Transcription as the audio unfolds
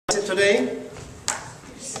today?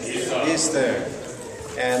 Easter.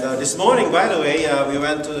 And this morning, by the way, we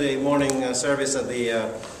went to the morning service at the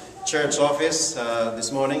church office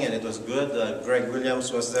this morning, and it was good. Greg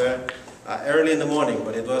Williams was there early in the morning,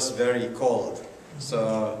 but it was very cold.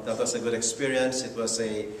 So that was a good experience. It was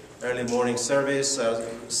a early morning service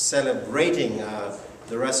celebrating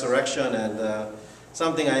the resurrection, and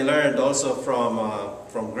something I learned also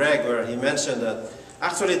from Greg, where he mentioned that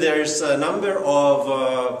actually there's a number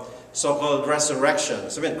of so-called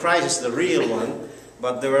resurrections. I mean, Christ is the real one,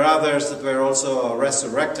 but there were others that were also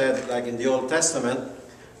resurrected, like in the Old Testament.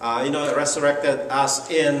 Resurrected as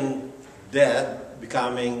in dead,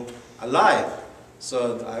 becoming alive.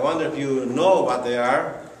 So I wonder if you know what they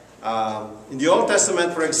are. In the Old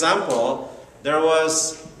Testament, for example, there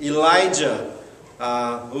was Elijah,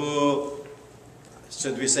 who,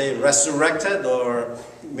 should we say, resurrected or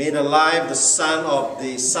made alive the son of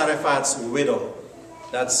the Sarephat's widow.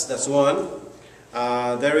 That's one.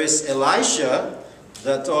 There is Elisha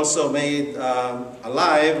that also made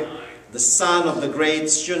alive the son of the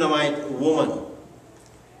great Shunammite woman.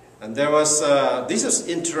 And there was, this is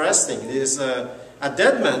interesting, this is a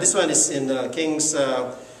dead man. This one is in Kings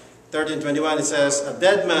 13:21. It says, a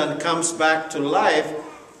dead man comes back to life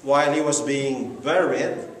while he was being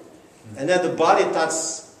buried. And then the body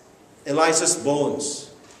touched Elisha's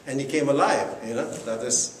bones, and he came alive. You know, that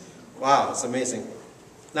is, wow, it's amazing.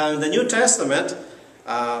 Now in the New Testament,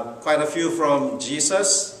 quite a few from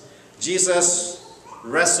Jesus. Jesus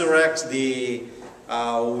resurrects the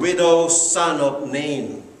widow's son of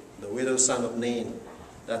Nain. The widow's son of Nain.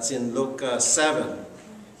 That's in Luke 7.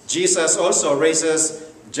 Jesus also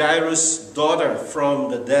raises Jairus' daughter from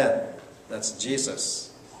the dead. That's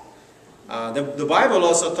Jesus. The Bible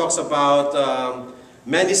also talks about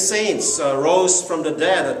many saints rose from the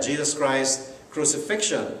dead at Jesus Christ's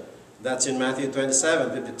crucifixion. That's in Matthew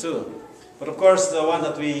 27:52. But of course, the one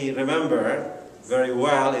that we remember very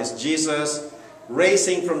well is Jesus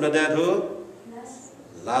raising from the dead who?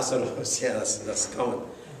 Lazarus. Yes, that's common.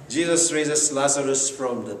 Jesus raises Lazarus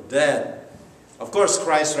from the dead. Of course,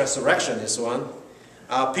 Christ's resurrection is one.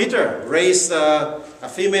 Peter raised a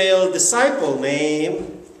female disciple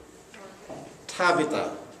named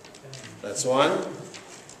Tabitha. That's one.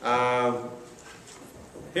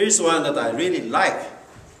 Here's one that I really like.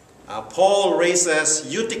 Paul raises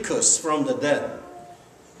Eutychus from the dead.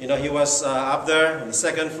 You know, he was up there on the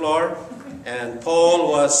second floor, and Paul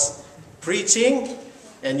was preaching,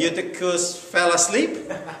 and Eutychus fell asleep,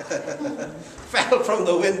 fell from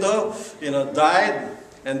the window, died,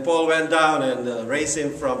 and Paul went down and raised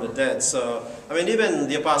him from the dead. So, I mean, even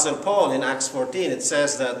the Apostle Paul in Acts 14, it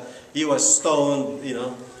says that he was stoned,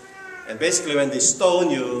 and basically when they stone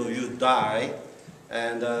you, you die.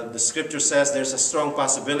 And the scripture says there's a strong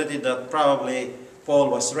possibility that probably Paul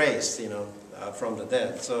was raised, from the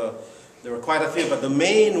dead. So there were quite a few, but the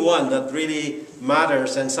main one that really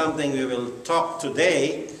matters and something we will talk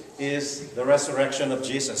today is the resurrection of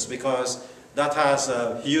Jesus, because that has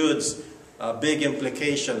a huge, big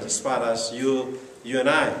implications as far as you and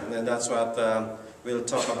I, and that's what we'll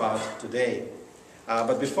talk about today.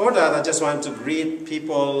 But before that, I just want to greet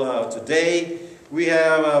people today. We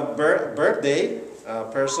have a birthday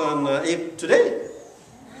person today.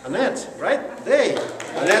 Annette, right? Today.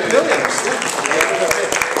 Annette Williams.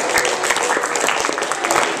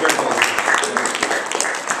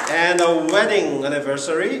 And a wedding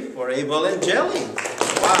anniversary for Abel and Jelly.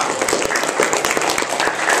 Wow.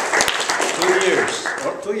 2 years.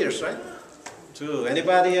 Oh, 2 years, right? 2.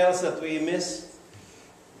 Anybody else that we miss?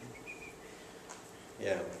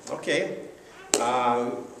 Yeah. Okay.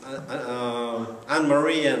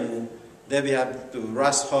 Anne-Marie and Debbie had to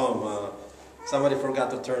rush home. Somebody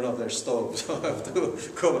forgot to turn off their stove, so I have to go.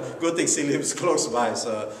 Good thing she lives close by,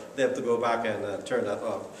 so they have to go back and turn that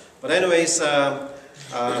off. But anyways,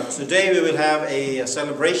 today we will have a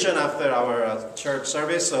celebration after our church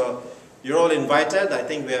service, so you're all invited. I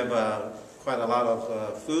think we have quite a lot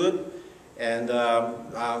of food. And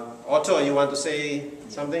Otto, you want to say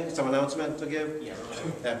something? Some announcement to give? Yeah.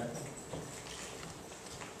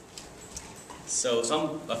 So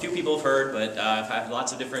a few people have heard, but I've had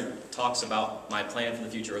lots of different talks about my plan for the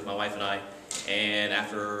future with my wife and I. And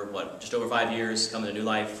after, just over 5 years coming to New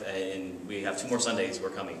Life, and we have 2 more Sundays we're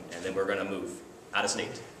coming, and then we're going to move out of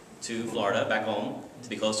state to Florida, back home, to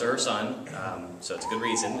be close to her son. So it's a good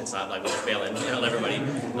reason. It's not like we're failing, everybody.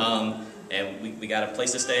 And we got a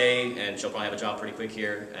place to stay, and she'll probably have a job pretty quick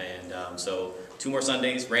here. And so 2 more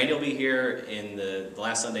Sundays. Randy will be here in the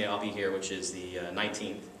last Sunday I'll be here, which is the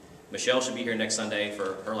 19th. Michelle should be here next Sunday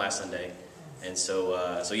for her last Sunday. And so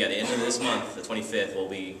yeah, the end of this month, the 25th, we'll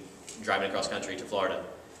be driving across country to Florida.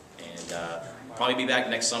 And probably be back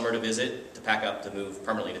next summer to visit, to pack up, to move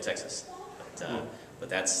permanently to Texas. But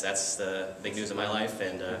that's the big news of my life,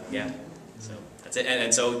 and yeah, so that's it.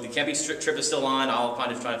 And so the camping trip is still on. I'll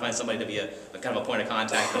kind of try to find somebody to be a kind of a point of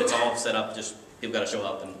contact, but it's all set up. Just people got to show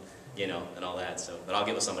up and and all that. So, but I'll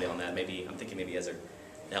get with somebody on that. Maybe I'm thinking maybe Ezra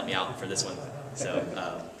to help me out for this one. So,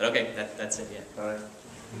 but okay, that's it. Yeah. All right.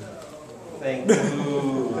 Thank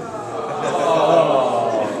you.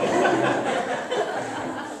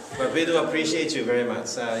 But we do appreciate you very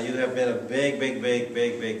much. You have been a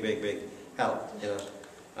big help.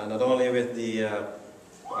 Not only with the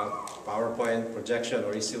PowerPoint projection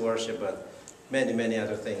or EC worship, but many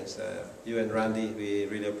other things. You and Randy, we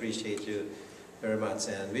really appreciate you very much,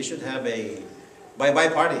 and we should have a bye-bye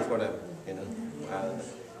party for them.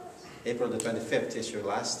 April the 25th is your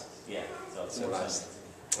last. Yeah, so it's the last.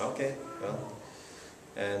 Okay, well,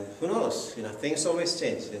 and who knows? Things always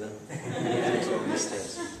change. Things always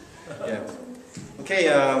change. Yeah. Okay.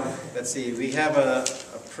 Let's see. We have a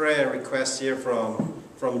prayer request here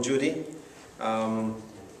from Judy.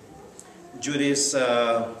 Judy's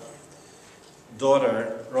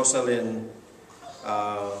daughter, Rosalind's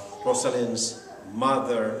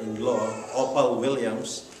mother-in-law, Opal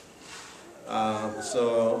Williams.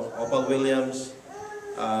 So Opal Williams,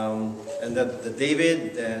 and the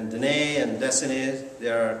David and Danae and Destiny,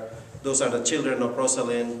 those are the children of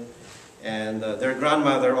Rosalind. And their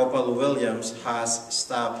grandmother, Opal Williams, has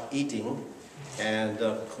stopped eating and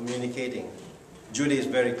communicating. Judy is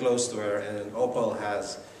very close to her, and Opal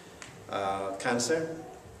has cancer,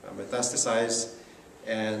 metastasized,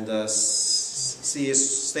 and she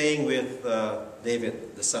is staying with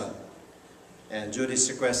David, the son. And Judy is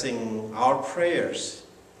requesting our prayers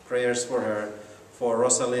for her, for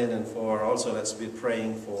Rosalind, and for also let's be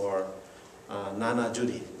praying for Nana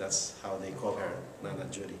Judy. That's how they call her, Nana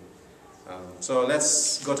Judy. So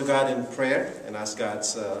let's go to God in prayer and ask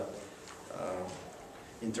God's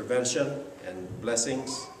intervention and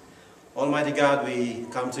blessings. Almighty God, we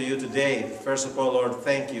come to you today. First of all, Lord,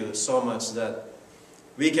 thank you so much that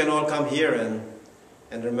we can all come here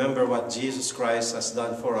and remember what Jesus Christ has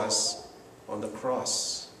done for us on the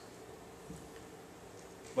cross.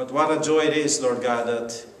 But what a joy it is, Lord God,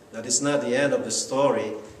 that is not the end of the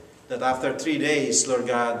story, that after 3 days, Lord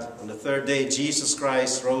God, on the third day, Jesus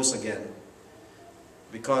Christ rose again.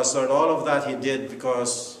 Because, Lord, all of that He did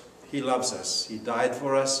because He loves us. He died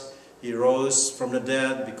for us. He rose from the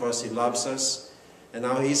dead because He loves us. And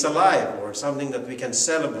now He's alive, Lord, something that we can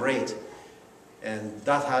celebrate. And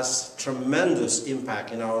that has tremendous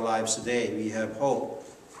impact in our lives today. We have hope.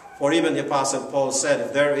 For even the Apostle Paul said,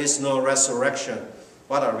 if there is no resurrection,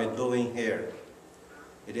 what are we doing here?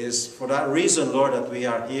 It is for that reason, Lord, that we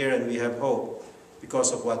are here and we have hope.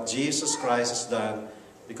 Because of what Jesus Christ has done.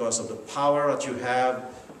 Because of the power that you have,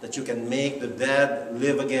 that you can make the dead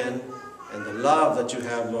live again, and the love that you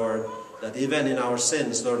have, Lord, that even in our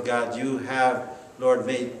sins, Lord God, you have, Lord,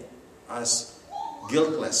 made us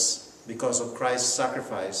guiltless because of Christ's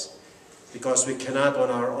sacrifice, because we cannot on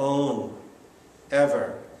our own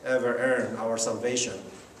ever earn our salvation,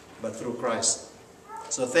 but through Christ.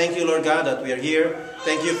 So thank you, Lord God, that we are here.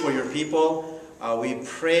 Thank you for your people. We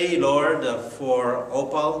pray, Lord, for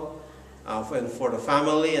Opal, and for the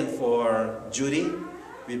family, and for Judy.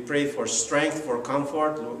 We pray for strength, for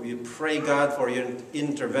comfort. We pray, God, for your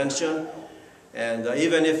intervention. And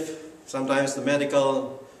even if sometimes the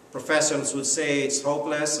medical professions would say it's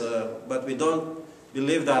hopeless, but we don't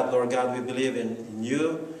believe that, Lord God. We believe in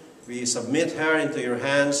you. We submit her into your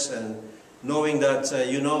hands, and knowing that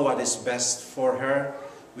you know what is best for her.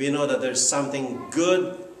 We know that there's something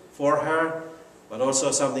good for her, but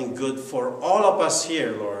also something good for all of us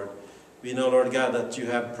here, Lord. We know, Lord God, that you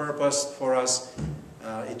have purpose for us,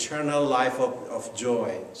 eternal life of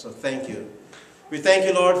joy. So thank you. We thank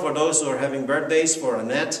you, Lord, for those who are having birthdays, for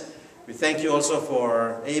Annette. We thank you also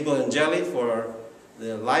for Abel and Jelly, for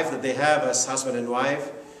the life that they have as husband and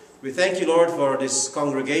wife. We thank you, Lord, for this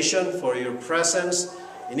congregation, for your presence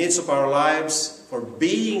in each of our lives, for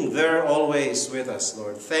being there always with us,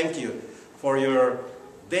 Lord. Thank you for your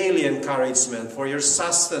daily encouragement, for your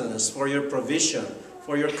sustenance, for your provision,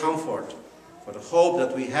 for your comfort, for the hope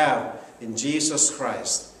that we have in Jesus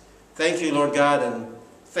Christ. Thank you, Lord God, and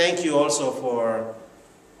thank you also for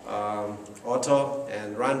Otto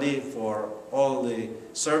and Randy for all the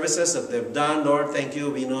services that they've done, Lord. Thank you.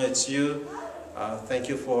 We know it's you. Thank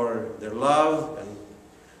you for their love,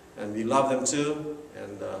 and we love them too,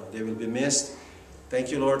 and they will be missed. Thank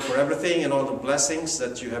you, Lord, for everything and all the blessings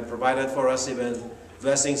that you have provided for us, even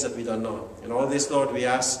blessings that we don't know. And all this, Lord, we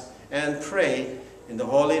ask and pray in the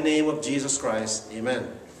holy name of Jesus Christ. Amen.